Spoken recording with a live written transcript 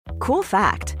Cool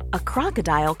fact, a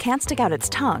crocodile can't stick out its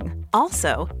tongue.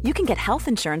 Also, you can get health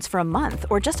insurance for a month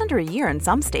or just under a year in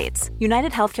some states.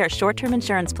 United Healthcare short-term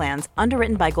insurance plans,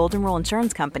 underwritten by Golden Rule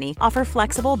Insurance Company, offer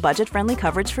flexible, budget-friendly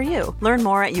coverage for you. Learn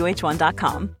more at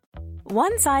uh1.com.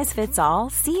 One size fits all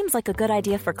seems like a good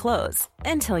idea for clothes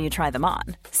until you try them on.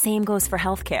 Same goes for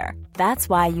healthcare. That's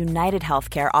why United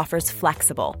Healthcare offers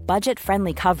flexible,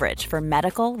 budget-friendly coverage for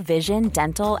medical, vision,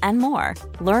 dental, and more.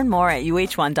 Learn more at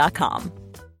uh1.com.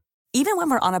 Even when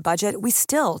we're on a budget, we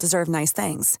still deserve nice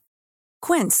things.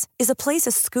 Quince is a place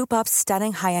to scoop up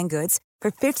stunning high-end goods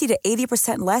for 50 to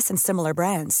 80% less than similar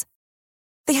brands.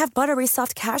 They have buttery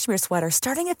soft cashmere sweaters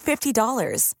starting at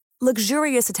 $50,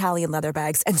 luxurious Italian leather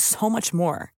bags, and so much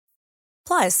more.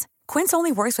 Plus, Quince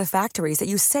only works with factories that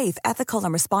use safe, ethical,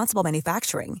 and responsible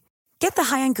manufacturing. Get the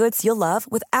high-end goods you'll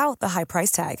love without the high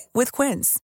price tag with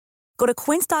Quince. Go to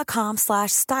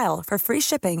quince.com/style for free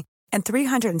shipping and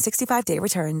 365-day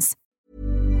returns.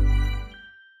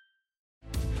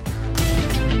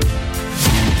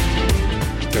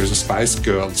 There's a Spice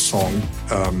Girls song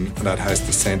that has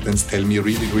the sentence, tell me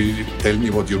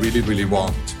what you really, really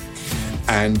want.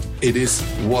 And it is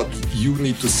what you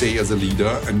need to say as a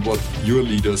leader and what your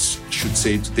leaders should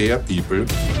say to their people.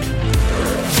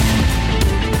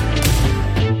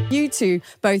 You two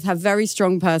both have very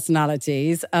strong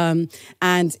personalities, and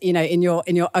you know, in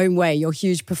your own way, you're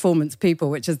huge performance people,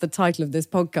 which is the title of this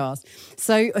podcast.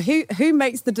 So, who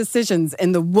makes the decisions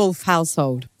in the Wolff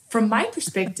household? From my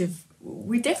perspective,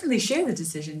 we definitely share the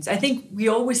decisions. I think we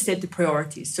always set the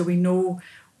priorities, so we know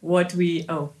what we.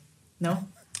 Oh, no.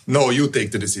 No, you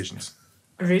take the decisions.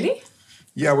 Really?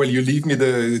 Yeah, well, you leave me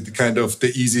the kind of the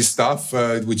easy stuff,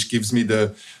 which gives me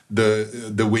the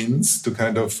wins to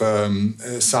kind of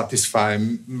satisfy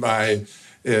my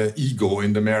ego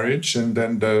in the marriage, and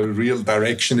then the real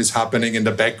direction is happening in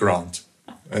the background,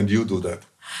 and you do that.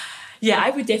 Yeah, I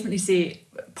would definitely say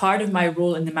part of my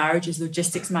role in the marriage is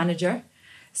logistics manager.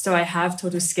 So I have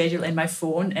Toto's schedule in my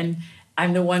phone, and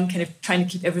I'm the one kind of trying to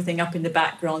keep everything up in the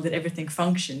background, that everything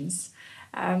functions.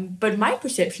 But my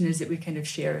perception is that we kind of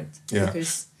share it,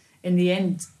 because in the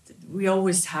end, we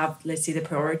always have, let's say, the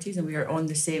priorities, and we are on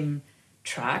the same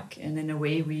track. And in a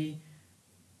way, we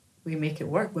make it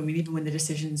work. Even when the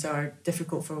decisions are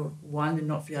difficult for one and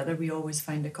not for the other, we always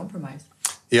find a compromise.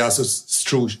 Yeah, so it's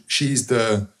true. She's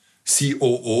the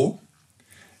COO,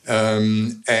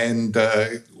 and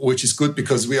which is good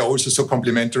because we are also so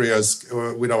complementary as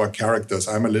with our characters.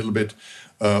 I'm a little bit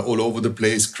all over the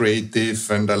place,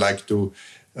 creative, and I like to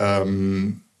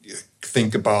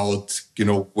think about,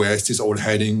 where is this all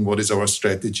heading? What is our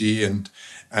strategy?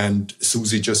 And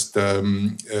Susie just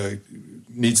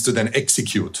needs to then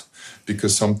execute,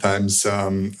 because sometimes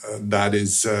that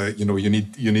is,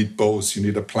 you need both. You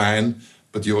need a plan,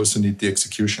 but you also need the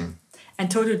execution. And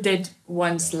Toto did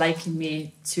once liken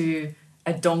me to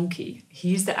a donkey.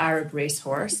 He's the Arab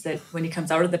racehorse that when he comes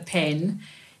out of the pen,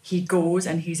 he goes,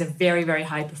 and he's a very, very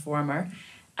high performer.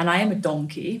 And I am a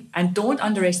donkey. And don't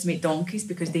underestimate donkeys,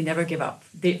 because they never give up.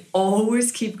 They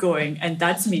always keep going. And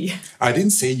that's me. I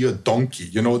didn't say you're a donkey.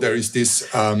 There is this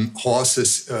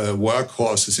horses, work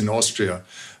horses in Austria,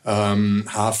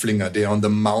 Haflinger. They're on the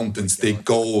mountains. They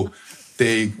go,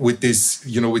 with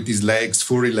these legs,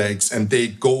 furry legs, and they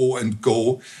go and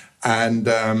go.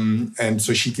 And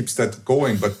so she keeps that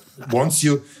going. But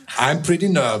I'm pretty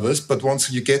nervous, but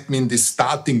once you get me in this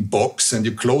starting box and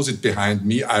you close it behind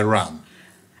me, I run.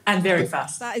 And very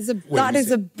fast. That is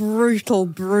a brutal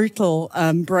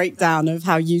breakdown of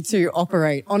how you two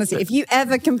operate. Honestly, if you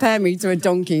ever compare me to a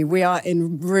donkey, we are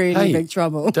in really big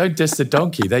trouble. Don't diss the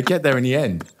donkey. They get there in the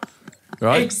end.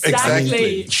 Right?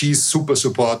 Exactly. She's super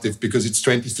supportive, because it's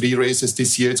 23 races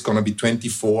this year. It's going to be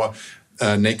 24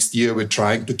 next year. We're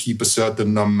trying to keep a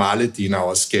certain normality in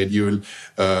our schedule.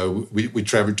 We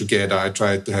travel together. I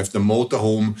try to have the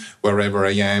motorhome wherever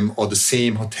I am, or the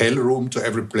same hotel room to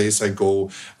every place I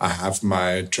go. I have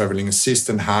my traveling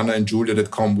assistant, Hannah and Julia, that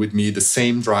come with me, the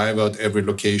same driver at every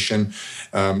location.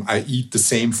 I eat the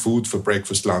same food for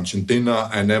breakfast, lunch, and dinner.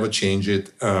 I never change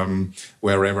it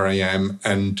wherever I am.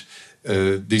 And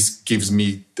this gives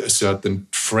me a certain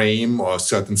frame or a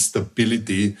certain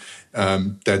stability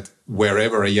that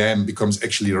wherever I am becomes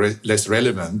actually less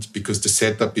relevant, because the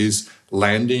setup is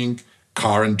landing,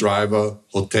 car and driver,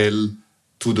 hotel,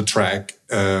 to the track.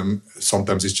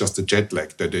 Sometimes it's just a jet lag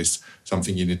that is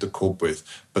something you need to cope with.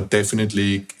 But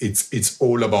definitely it's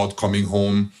all about coming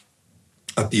home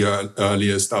at the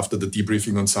earliest after the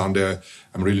debriefing on Sunday.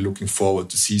 I'm really looking forward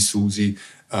to see Susie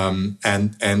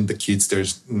and the kids.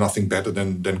 There's nothing better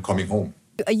than coming home.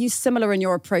 Are you similar in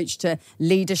your approach to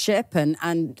leadership?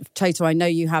 And Toto, I know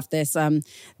you have this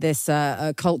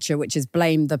culture which is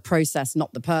blame the process,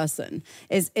 not the person.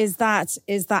 Is that?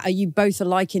 Are you both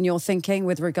alike in your thinking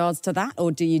with regards to that,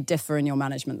 or do you differ in your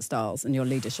management styles and your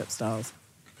leadership styles?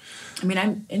 I mean,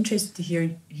 I'm interested to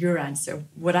hear your answer.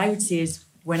 What I would say is,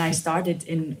 when I started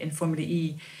in Formula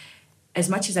E, as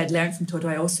much as I'd learned from Toto,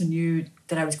 I also knew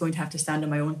that I was going to have to stand on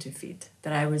my own 2 feet,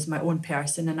 that I was my own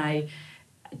person. And I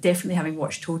definitely, having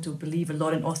watched Toto, believe a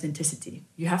lot in authenticity.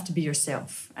 You have to be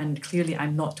yourself. And clearly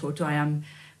I'm not Toto, I am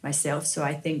myself. So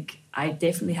I think I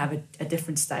definitely have a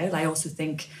different style. I also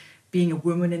think being a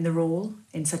woman in the role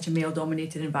in such a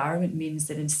male-dominated environment means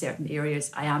that in certain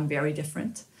areas I am very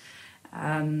different.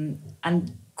 And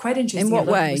quite interesting. In what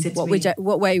way?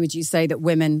 What way would you say that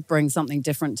women bring something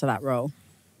different to that role?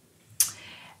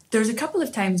 There's a couple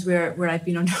of times where I've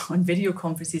been on video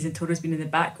conferences and Toto's been in the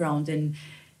background, and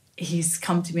he's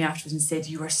come to me afterwards and said,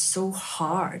 "You are so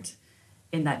hard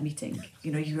in that meeting.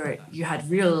 You know, you had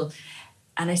real..."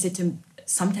 And I said to him,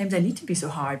 sometimes I need to be so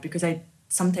hard because I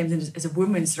sometimes, as a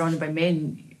woman surrounded by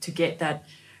men, to get that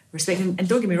respect. And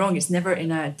don't get me wrong, it's never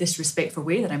in a disrespectful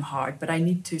way that I'm hard, but I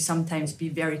need to sometimes be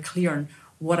very clear on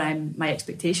what my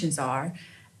expectations are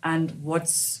and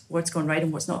what's gone right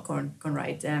and what's not gone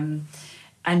right.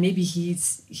 And maybe he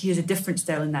has a different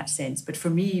style in that sense. But for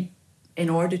me, in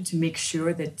order to make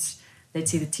sure that,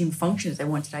 let's say, the team functions as I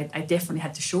wanted, I definitely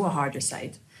had to show a harder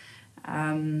side.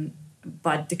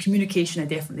 But the communication I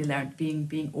definitely learned,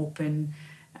 being open,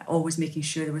 always making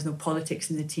sure there was no politics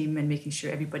in the team and making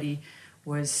sure everybody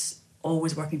was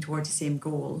always working towards the same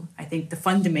goal. I think the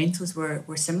fundamentals were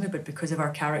similar, but because of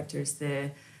our characters,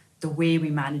 the way we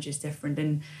manage is different.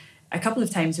 And a couple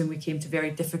of times when we came to very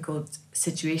difficult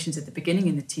situations at the beginning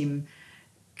in the team,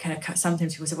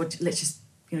 sometimes people said, "Well, let's just,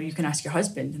 you can ask your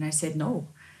husband." And I said, "No,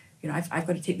 I've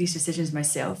got to take these decisions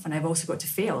myself, and I've also got to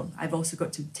fail. I've also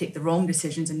got to take the wrong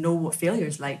decisions and know what failure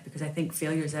is like, because I think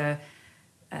failure is an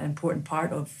important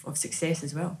part of success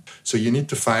as well." So you need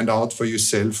to find out for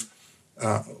yourself,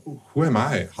 who am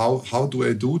I? How do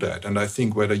I do that? And I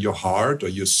think whether you're hard or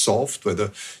you're soft,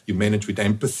 whether you manage with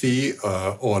empathy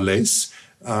or less,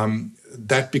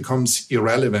 that becomes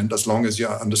irrelevant as long as you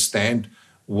understand,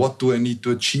 what do I need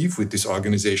to achieve with this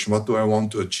organization? What do I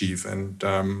want to achieve? And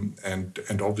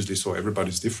obviously, so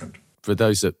everybody's different. For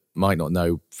those that might not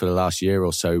know, for the last year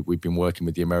or so, we've been working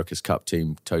with the America's Cup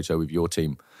team, Toto, with your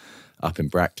team up in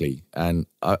Brackley. And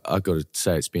I've got to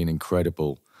say, it's been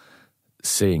incredible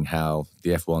seeing how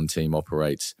the F1 team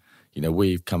operates.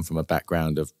 We've come from a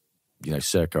background of,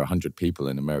 circa 100 people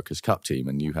in America's Cup team,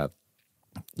 and you have,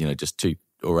 just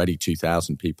already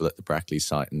 2,000 people at the Brackley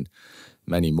site and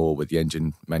many more with the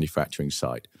engine manufacturing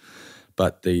site.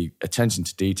 But the attention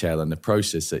to detail and the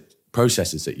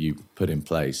processes that you put in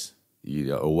place,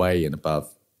 are way and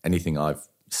above anything I've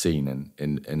seen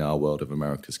in our world of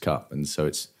America's Cup. And so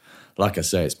it's, like I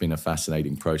say, it's been a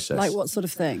fascinating process. Like what sort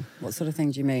of thing? What sort of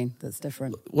thing do you mean that's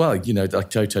different? Well, like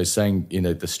Toto's saying,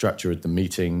 the structure of the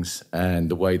meetings and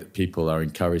the way that people are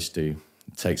encouraged to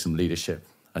take some leadership.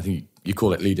 I think you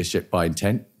call it leadership by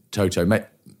intent. Toto,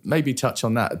 maybe touch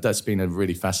on that. That's been a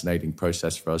really fascinating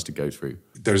process for us to go through.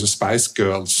 There's a Spice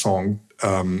Girls song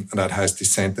that has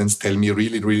this sentence, tell me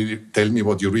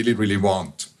what you really, really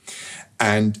want.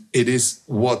 And it is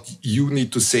what you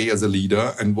need to say as a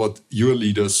leader and what your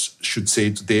leaders should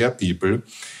say to their people.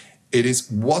 It is,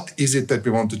 what is it that we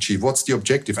want to achieve? What's the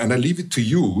objective? And I leave it to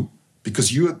you,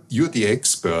 because you're the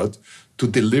expert, to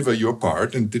deliver your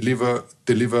part and deliver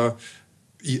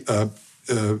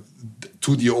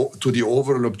to the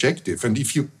overall objective. And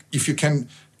if you can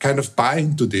kind of buy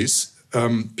into this,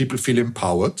 people feel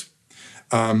empowered.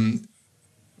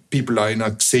 People are in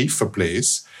a safer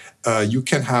place. You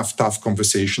can have tough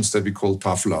conversations that we call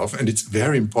tough love. And it's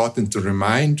very important to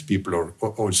remind people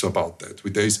also about that.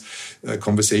 With these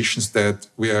conversations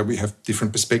where we have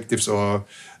different perspectives or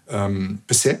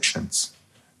perceptions.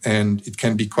 And it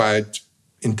can be quite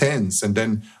intense. And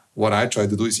then what I try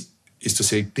to do is to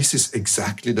say, this is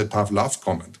exactly the tough love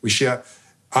comment.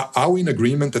 Are we in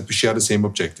agreement that we share the same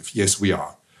objective? Yes, we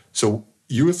are. So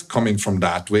you're coming from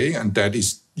that way, and that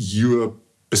is your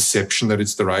perception that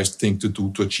it's the right thing to do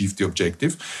to achieve the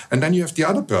objective. And then you have the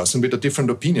other person with a different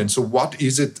opinion. So what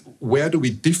is it? Where do we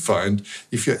differ? And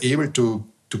if you're able to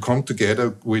come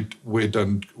together with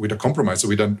a compromise, or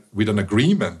with an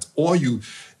agreement, or you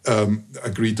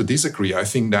agree to disagree, I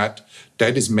think that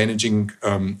is managing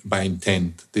by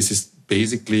intent. This is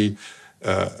basically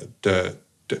the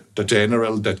the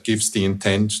general that gives the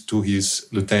intent to his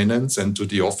lieutenants and to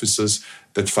the officers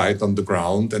that fight on the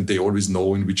ground, and they always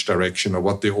know in which direction or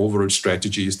what the overall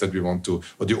strategy is that we want to,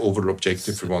 or the overall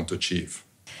objective we want to achieve.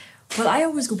 Well, I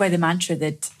always go by the mantra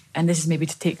that, and this is maybe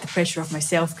to take the pressure off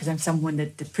myself, because I'm someone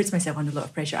that puts myself under a lot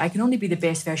of pressure. I can only be the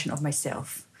best version of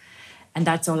myself. And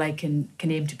that's all I can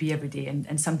aim to be every day.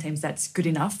 And sometimes that's good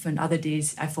enough, and other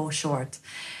days I fall short.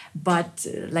 But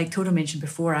like Toto mentioned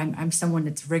before, I'm someone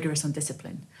that's rigorous on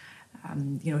discipline.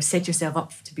 Set yourself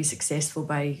up to be successful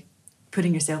by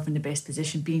putting yourself in the best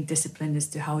position, being disciplined as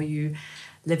to how you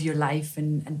live your life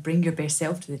and bring your best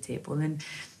self to the table. And,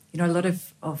 a lot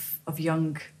of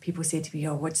young people say to me,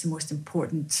 what's the most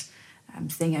important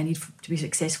thing I need to be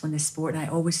successful in this sport? And I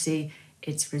always say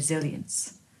it's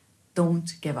resilience.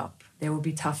 Don't give up. There will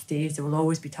be tough days. There will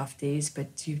always be tough days,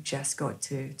 but you've just got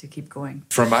to keep going.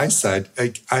 From my side,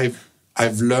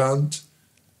 I've learned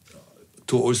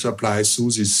to also apply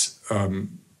Susie's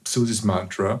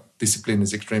mantra. Discipline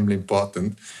is extremely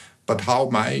important. But how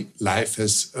my life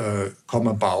has come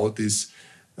about is,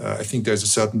 I think there's a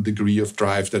certain degree of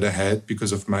drive that I had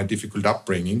because of my difficult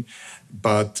upbringing.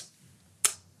 But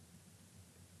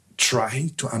try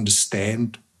to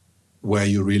understand where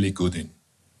you're really good in.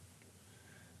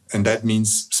 And that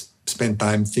means spend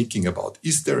time thinking about,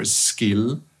 is there a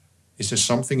skill, is there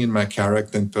something in my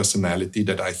character and personality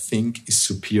that I think is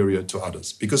superior to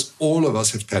others? Because all of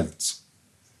us have talents,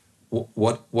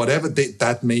 whatever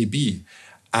that may be.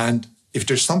 And if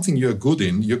there's something you're good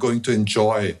in, you're going to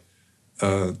enjoy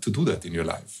to do that in your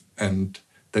life. And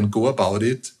then go about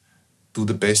it, do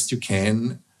the best you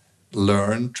can,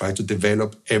 learn, try to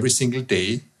develop every single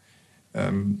day,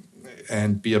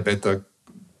 and be a better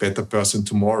person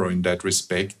tomorrow in that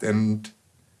respect, and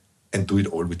do it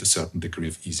all with a certain degree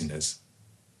of easiness.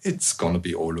 It's going to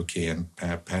be all okay and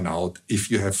pan out if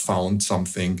you have found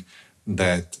something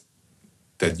that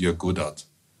you're good at,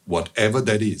 whatever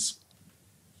that is.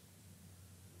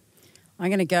 I'm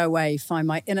going to go away, find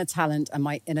my inner talent and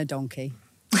my inner donkey.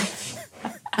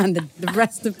 And the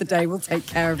rest of the day will take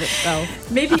care of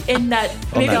itself. Maybe in that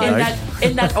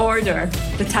order.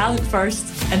 The talent first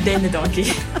and then the donkey.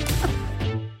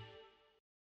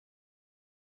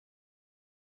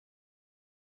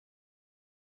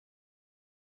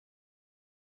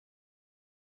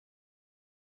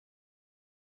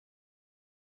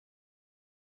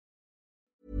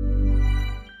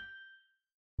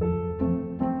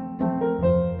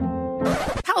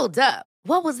 Hold up.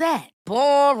 What was that?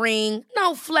 Boring.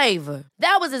 No flavor.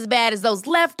 That was as bad as those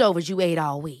leftovers you ate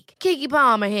all week. Keke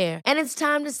Palmer here. And it's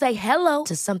time to say hello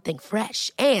to something fresh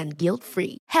and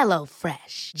guilt-free. Hello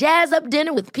Fresh. Jazz up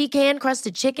dinner with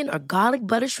pecan-crusted chicken or garlic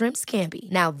butter shrimp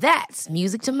scampi. Now that's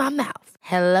music to my mouth.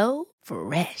 Hello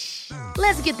Fresh.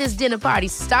 Let's get this dinner party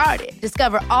started.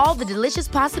 Discover all the delicious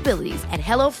possibilities at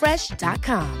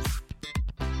HelloFresh.com.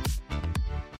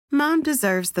 Mom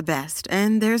deserves the best,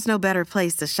 and there's no better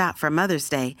place to shop for Mother's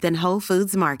Day than Whole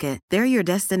Foods Market. They're your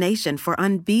destination for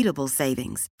unbeatable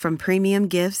savings, from premium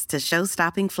gifts to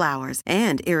show-stopping flowers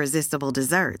and irresistible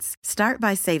desserts. Start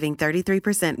by saving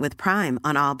 33% with Prime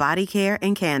on all body care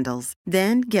and candles.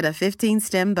 Then get a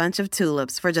 15-stem bunch of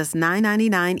tulips for just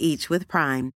 $9.99 each with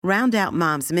Prime. Round out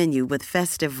Mom's menu with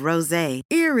festive rosé,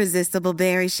 irresistible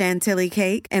berry chantilly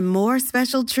cake, and more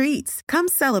special treats. Come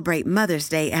celebrate Mother's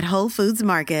Day at Whole Foods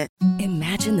Market.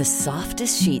 Imagine the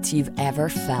softest sheets you've ever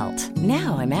felt.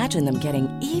 Now imagine them getting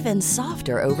even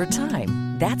softer over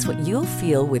time. That's what you'll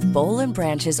feel with Boll &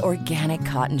 Branch's organic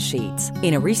cotton sheets.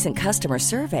 In a recent customer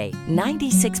survey,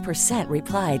 96%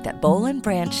 replied that Boll &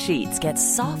 Branch sheets get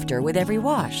softer with every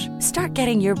wash. Start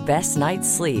getting your best night's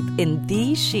sleep in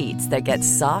these sheets that get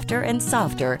softer and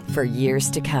softer for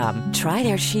years to come. Try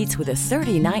their sheets with a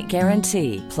 30-night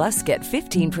guarantee. Plus, get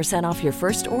 15% off your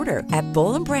first order at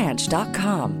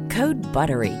bollandbranch.com. Code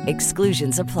BUTTERY.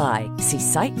 Exclusions apply. See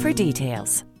site for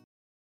details.